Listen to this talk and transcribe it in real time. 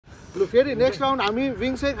लु फेरि next round हामी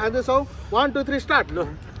विङ्स चाहिँ खाँदैछौँ 1 2 3 स्टार्ट ल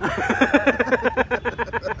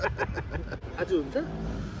आज हुन्छ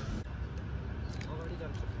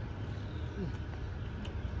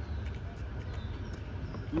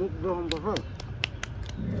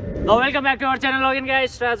welcome back to our channel again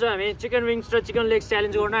guys. आज हामी चिकन विङ्स र चिकन लेग्स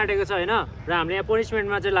च्यालेन्ज गर्न आँटेको छ हैन र हामीले यहाँ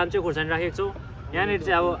पनिसमेन्टमा चाहिँ लाम्चे खुर्सानी राखेको छौँ। यहाँनिर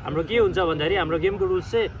चाहिँ अब हाम्रो के हुन्छ भन्दाखेरि हाम्रो गेमको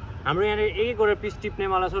रुल्स चाहिँ हाम्रो यहाँनिर एक एकवटा पिस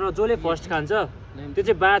टिप्नेवाला छ र जसले फर्स्ट खान्छ त्यो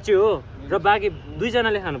चाहिँ बाँच्यो हो र बाँकी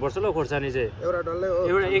दुईजनाले खानुपर्छ ल खोर्सानी चाहिँ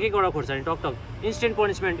एउटा एक एकवटा खोर्सानी टकटक इन्स्टेन्ट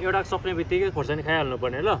पनिसमेन्ट एउटा सक्ने बित्तिकै खोर्सानी खाइहाल्नु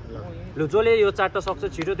पर्ने ल जसले यो चाट्न सक्छ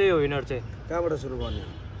छिटो त्यही हो विनर चाहिँ। कहाँबाट सुरु गर्ने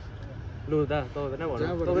लु दा तपाईँ नै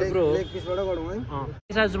भन्नु तपाईँ प्रो हो।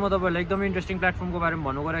 आज म तपाईँहरूलाई एकदमै इन्ट्रेस्टिङ प्लेटफर्मको बारेमा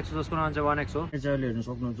भन्नु गएको छु जसको नाम चाहिँ 1x हो। अहिले हेर्न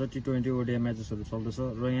सक्नुहुन्छ T20 ODI म्याचेसहरू चल्दैछ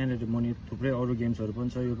र यहाँनिर मनी थुप्रै अरू गेम्सहरू पनि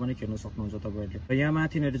छ यो पनि खेल्न सक्नुहुन्छ तपाईँहरूले। र यहाँ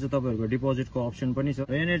माथिनिर चाहिँ तपाईँहरूको डिपोजिटको अप्सन पनि छ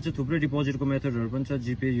र यहाँनिर चाहिँ थुप्रै डिपोजिटको मेथडहरू पनि छ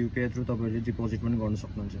जिपे युपिआई थ्रु तपाईँहरूले डिपोजिट पनि गर्न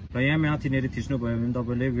सक्नुहुन्छ। र यहाँ माथिनिर थिच्नु भयो भने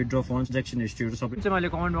तपाईँले विथड्र फन्ड्स ट्रान्जेक्सन हिस्ट्रीहरू सबै चाहिँ मैले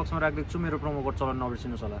कमेन्ट बक्समा राखिदिएको छु मेरो प्रोमो कोड चलाउन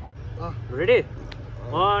नबिर्सिनुहोस् होला। Ready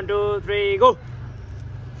 1 2 3 go.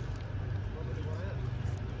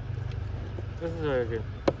 This is okay.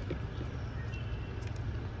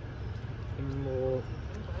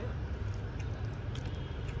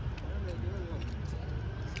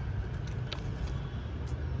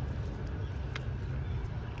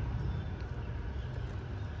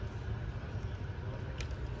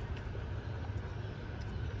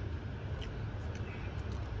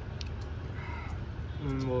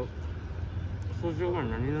 뭐 소주가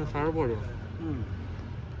아니면 살아버려.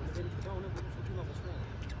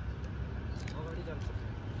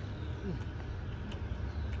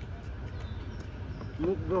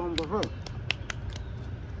 मुख हम बहा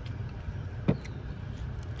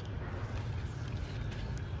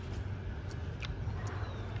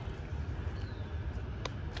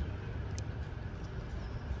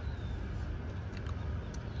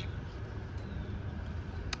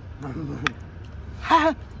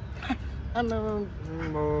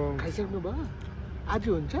खाइसक्नु भयो आज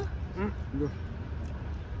हुन्छ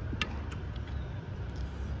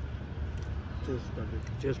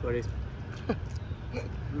चेस गरे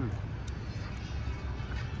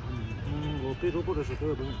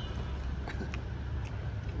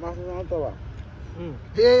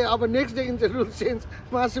ए अब नेक्स्ट डे इन्छ रुल चेन्ज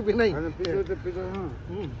मासु बिनै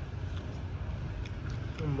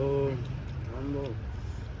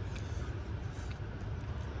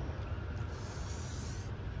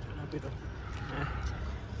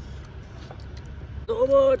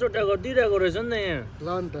चोट्टा गरिदिइरहेको रहेछ नि त यहाँ ल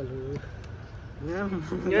नि त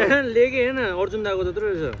यहाँ लेके हेर्न अर्जुन दाको जत्रो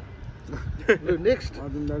रहेछ। नेक्स्ट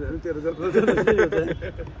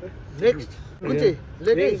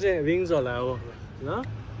नेक्स्ट विङ्स होला अब ल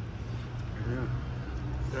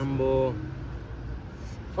राम्रो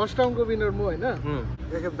फर्स्ट राउन्डको विनर म होइन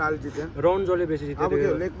एकखेप दाल जित्यो राउन्ड जसले बेसी जित्यो अब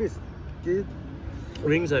लेग पिस कि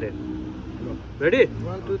विङ्स अरे। Ready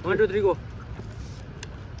 1 2 3 go.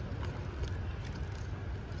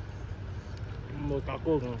 म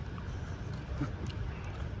ताको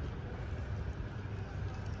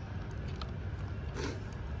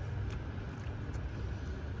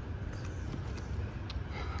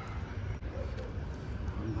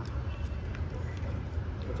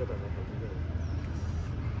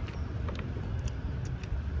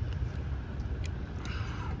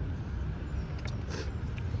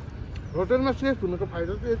होटलमा सेफ हुनुको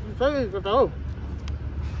फाइदा चाहिँ यति छ है त हो।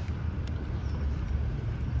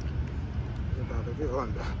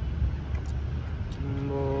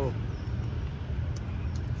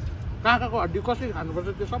 काकाको हड्डी कसरी खानुपर्छ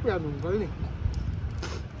त्यो सबै हाल्नु हुन्छ नि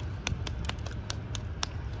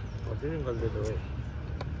हड्डी निकाल्दै हो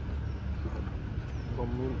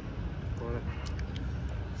बम्बु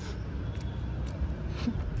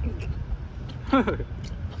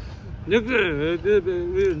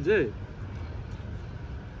हुन्छ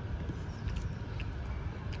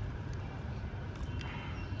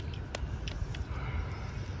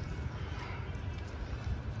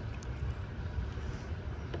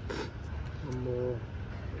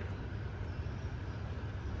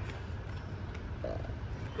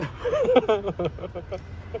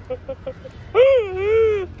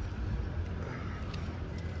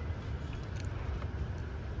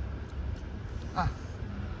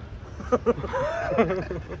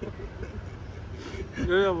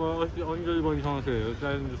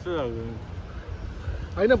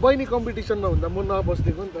होइन बहिनी कम्पिटिसनमा हुँदा म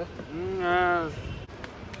नबस्दिएको नि त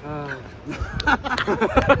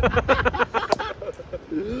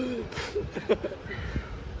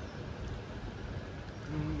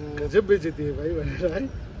गजब बेइज्जती है भाइ भनेर है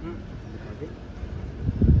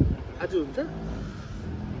आज हुन्छ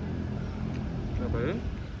भाइ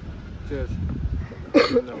चेयर्स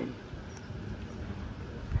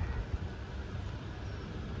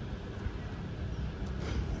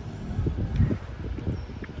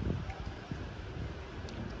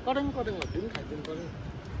कटङ कटङ हड्डी पनि खाइदिनु पर्यो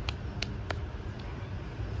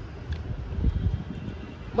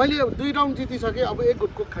मैले 2 राउन्ड जितिसकेँ अब एक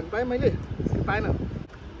घुट कोक खान पाएँ मैले पाएन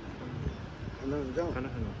खाना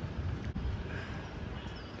खानु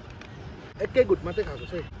एकै घुट मात्रै खाएको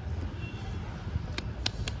छ है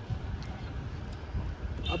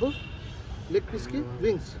अब लेग पिस कि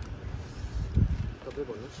विङ्स तपाईँ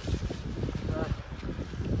भन्नुहोस्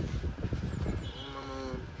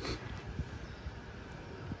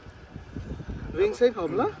विङ्सै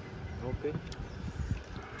खाऊँ ल ओके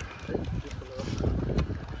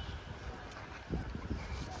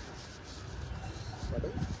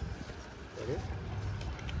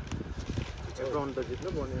राउन्ड त जित्नु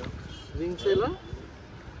बन्यो विङ्सै ल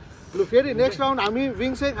लु फेरि नेक्स्ट राउन्ड हामी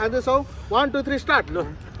विङ्सै खाँदैछौँ 1 2 3 स्टार्ट ल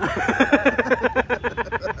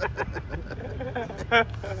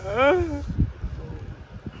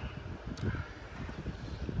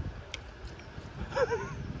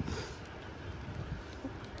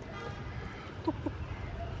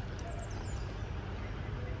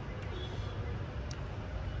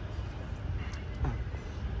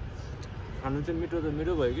खानु चाहिँ मिठो त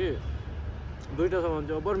मिठो भयो कि दुईटासम्म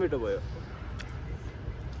चाहिँ अब्बर मिठो भयो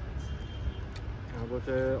अब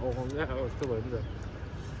चाहिँ अगाउँदै खाएको जस्तो भयो नि त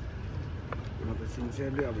म त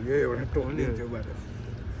सिन्सियरली अब यो एउटा टोक्लिन्छु बाटो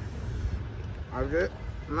अब चाहिँ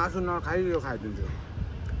मासु नखाइ यो खाइदिन्छु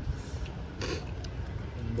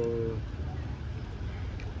अब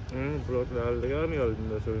ब्लड हालिदिएको नि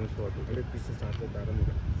हालिदिँदैछ अलिक पिछे साथै दाह्रो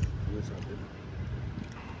मेरो यो साथै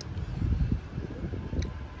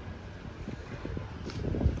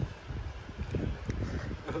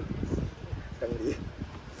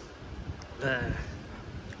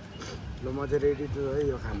ल म चाहिँ रेडी छु है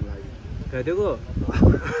यो खानु लागि खाइदिएको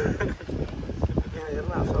यहाँ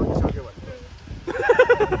हेर्न सकिसक्यो भने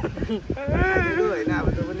होइन अब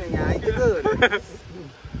त पनि यहाँ आइदिएको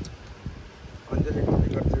अञ्जली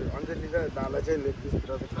गर्छु अञ्जली र दालाई चाहिँ लेग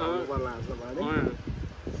पिसतिर त खानु पर्ला जस्तो भयो नि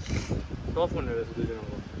टफ हुने रहेछ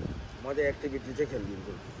दुईजनाको म चाहिँ एक्टिभिटी चाहिँ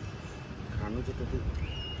खेलिदिन्छु खानु चाहिँ त्यति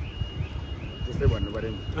त्यस्तै भन्नु पऱ्यो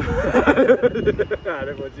नि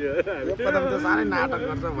हारेपछि यो कदम त साह्रै नाटक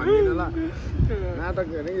गर्छ भनिदिनु ल नाटक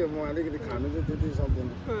भने यो म अलिकति खानु चाहिँ त्यति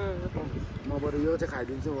सक्दिनँ म बरु यो चाहिँ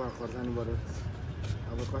खाइदिन्छु खोर्सानी बरु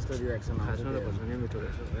अब कस्तो रियाक्सन आउँछ खासमा त खोर्सानी मिठो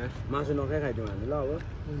रहेछ मासु नखाइ खाइदिउँ हामी ल अब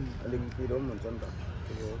अलिक पिरो पनि हुन्छ नि त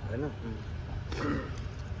होइन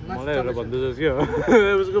मलाई एउटा भन्दैछ क्या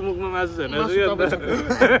उसको मुखमा मासु छैन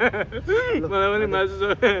मलाई पनि मासु छ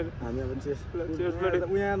हामी अब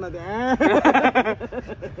यहाँ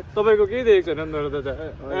तपाईँको केही देखेको छैन नि त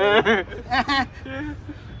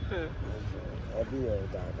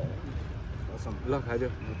ल खाइदियो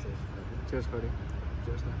चेस पऱ्यो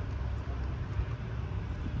चेस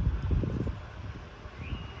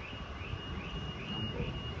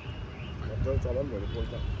चलन भोलि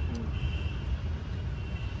पोल्छ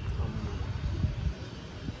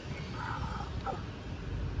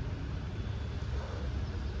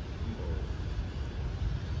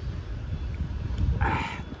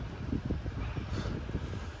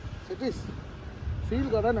फिल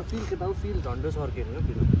गर न फिल केटा हो फिल झन्डै सर्केर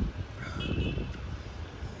फिल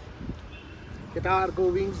केटाहरूको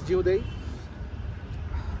विङ्स जिउँदै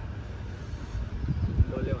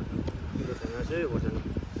डल्ले भन्नु मिठो छैन चाहिँ खोर्सानी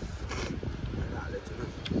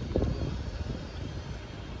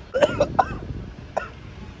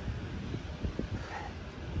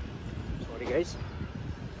सरी गाइस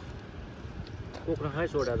कोक नखाइ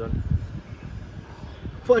सोडा झन्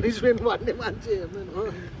पनिसमेन्ट भन्ने मान्छे हेर्नु न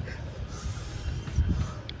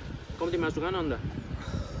कम्ती मासु खान अन्त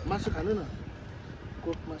मासु खानु न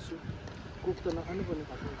कोक मासु कोक त नखानु पर्ने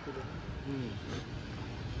खानु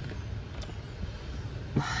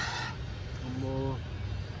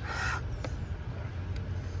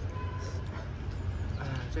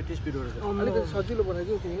चाहिँ स्पिड रहेछ अलिकति सजिलो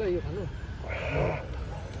बनाइदियो तिमीलाई यो खानु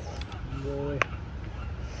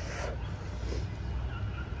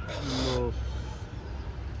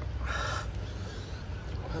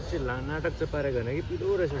साँच्चै नाटक चाहिँ पारेको होइन कि पिरो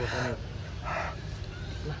रहेछ खोर्सानी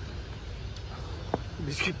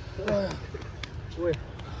बिस्किट ओए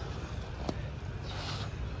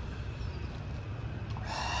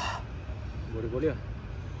भोलि बोल्यो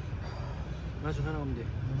मासु खान कम्ती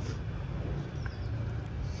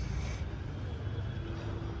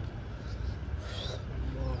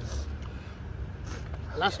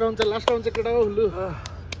लास्ट राउन्ड चाहिँ केटा हो लु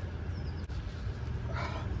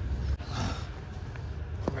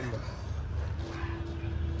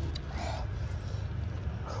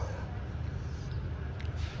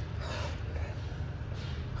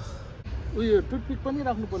उयो टुथपिक पनि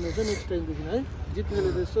राख्नुपर्ने रहेछ नेक्स्ट टाइमदेखि है जित्नेले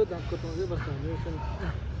त यसो दाँत कटाउँदै बस्छ भने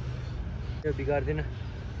त्यो बिगार्दिन म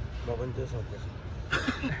पनि त्यो सोच्दैछु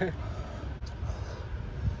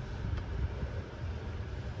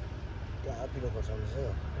क्या पिरो खोर्सानी छ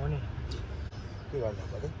हो नि के गर्नु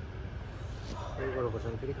पर्यो त्यही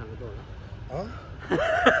खोर्सानी फेरि खानु त होला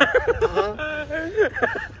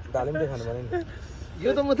दाले पनि खानु पर्यो नि यो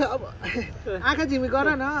त म त अब आँखा झिमी गर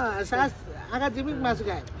न सास आँखा झिमिक मासु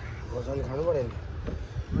खाए खोर्सानी खानु पर्यो नि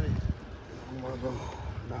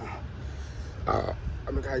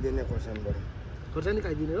हामी खाइदिने खोर्सानी पर्यो खोर्सानी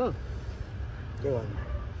खाइदिने हो के गर्नु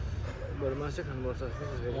बरु मासु खानुपर्छ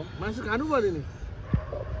जस्तो मासु खानु पर्यो नि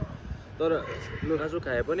तर मासु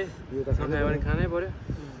खाए पनि यो त खायो भने खानै पर्यो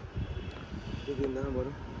त्यो दिँदैन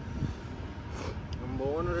बरु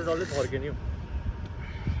अनुहार डल्लै थर्क्यो नि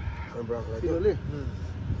तिमीले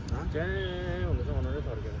त्यहाँ हुँदैछ अनुहारै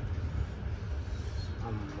थर्केर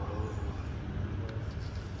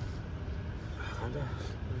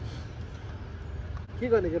के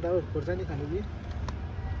गर्ने केटा हो खोर्सानी खाने कि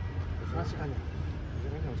मासु खाने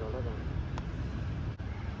खान्छ होला त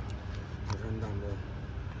खोर्सानी त हाम्रो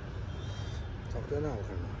सक्दैन अब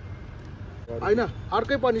खानु होइन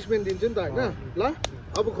अर्कै पनिसमेन्ट दिन्छु नि त होइन ल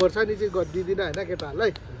अब खोर्सानी चाहिँ दिँदिनँ होइन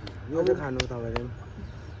केटाहरूलाई यो चाहिँ खानु तपाईँले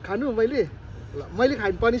खानु मैले ल मैले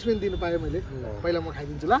पनिसमेन्ट दिनु पाएँ मैले पहिला म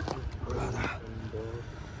खाइदिन्छु ल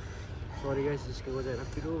सरी गाइस जिस्केको चाहिँ होइन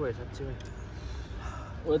पिरो भयो साँच्चै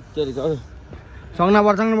सक्न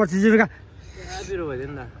पर्छ चिजहरू क्या पिरो भइदियो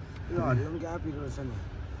नि त यो हरियो पनि क्या पिरो रहेछ नि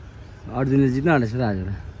अर्जुनले जित्नु आँटेछ त आज त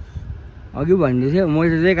अघि भन्दै थियो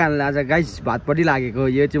मैले त्यही कारणले आज गाइस भातपट्टि लागेको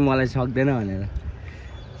यो चाहिँ मलाई सक्दैन भनेर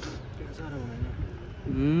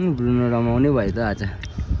ब्रुनो रमाउने भयो त आज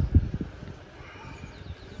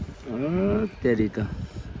तेरि त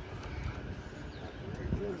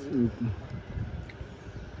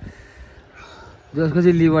जसको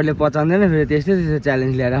चाहिँ लिभरले पचाउँदैन फेरि त्यस्तै त्यस्तो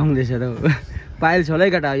च्यालेन्ज ल्याएर आउँदैछ त पाइल छोलै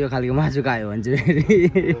केटा यो खालको मासु खायो भने चाहिँ फेरि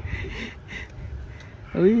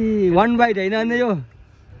उही 1 बाइट होइन अन्त यो 1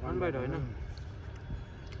 बाइट होइन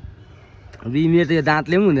मेरो त यो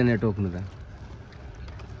दाँतले पनि हुँदैन टोक्नु त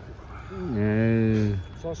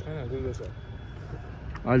सस खान गएको छ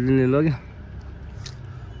अर्जुनले लग्यो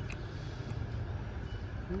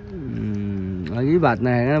अघि भात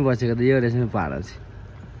नखाइकन बसेको त यो रहेछ नि पारा चाहिँ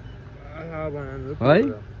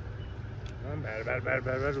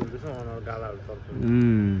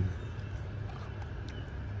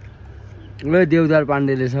है देवदार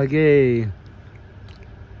पाण्डेले सके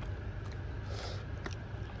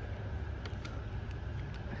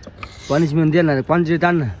पनिसमेन्ट दिएन पन्ची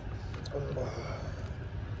तान्न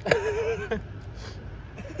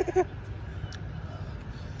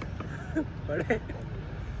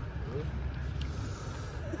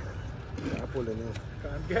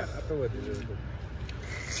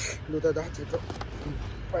लु त दा छिटो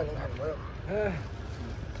पहिला खानुभयो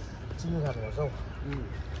चिनी खानुपर्छ हौ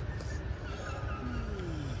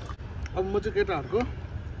अब म चाहिँ केटाहरूको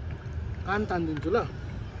कान तानिदिन्छु ल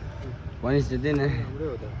पनिस दिँदैन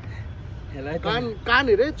कान कान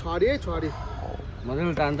हेरे छरी है छरी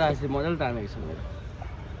मजाले तान्दा अस्ति मजाले तानेको छ मेरो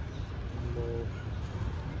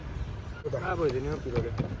भइदिने हो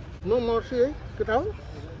पिरोले नो मर्सी है केटा हो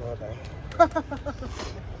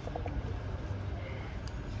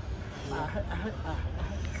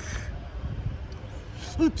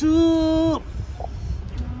चुप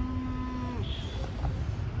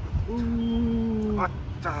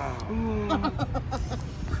अच्छा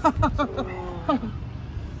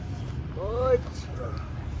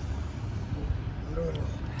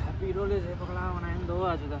पिरोले चाहिँ पक्ला बनायो नि त हो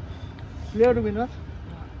आज त प्लेयर विनर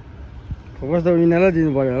फोकस त विनरलाई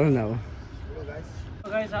दिनु पर्यो होला नि अब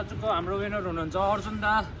गाइस आजको हाम्रो विनर हुनुहुन्छ अर्जुन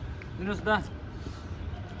दा दिनुहोस् दा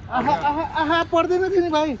आहा आहा आहा पर्दैन थियो नि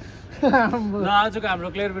भाइ ल आजको हाम्रो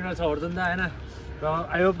क्लियर विनर छ अर्जुन दा होइन र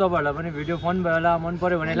आई होप तपाईँहरूलाई पनि भिडियो फन भयो होला मन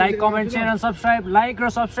पर्यो भने like comment share and subscribe like र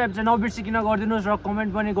सब्सक्राइब चाहिँ नबिर्सिकन गरिदिनुहोस् र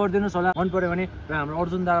कमेन्ट पनि गरिदिनुहोस् होला मन पर्यो भने र हाम्रो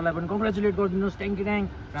अर्जुन दालाई पनि कङ्ग्रेचुलेट गरिदिनुहोस् थ्याङ्क यू र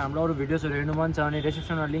हाम्रो अरू भिडियोजहरू हेर्नु मन छ भने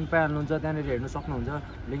डिस्क्रिप्सनमा लिङ्क पाइहाल्नुहुन्छ त्यहाँनिर हेर्नु सक्नुहुन्छ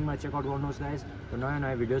लिङ्कमा चेकआउट गर्नुहोस् गाइस र नयाँ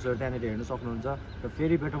नयाँ भिडियोजहरू त्यहाँनिर हेर्नु सक्नुहुन्छ र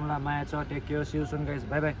फेरि भेटौँला माया छ take care see you soon guys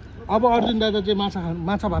by by अब अर्जुन दादा चाहिँ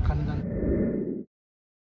माछा भात खानु जान्छ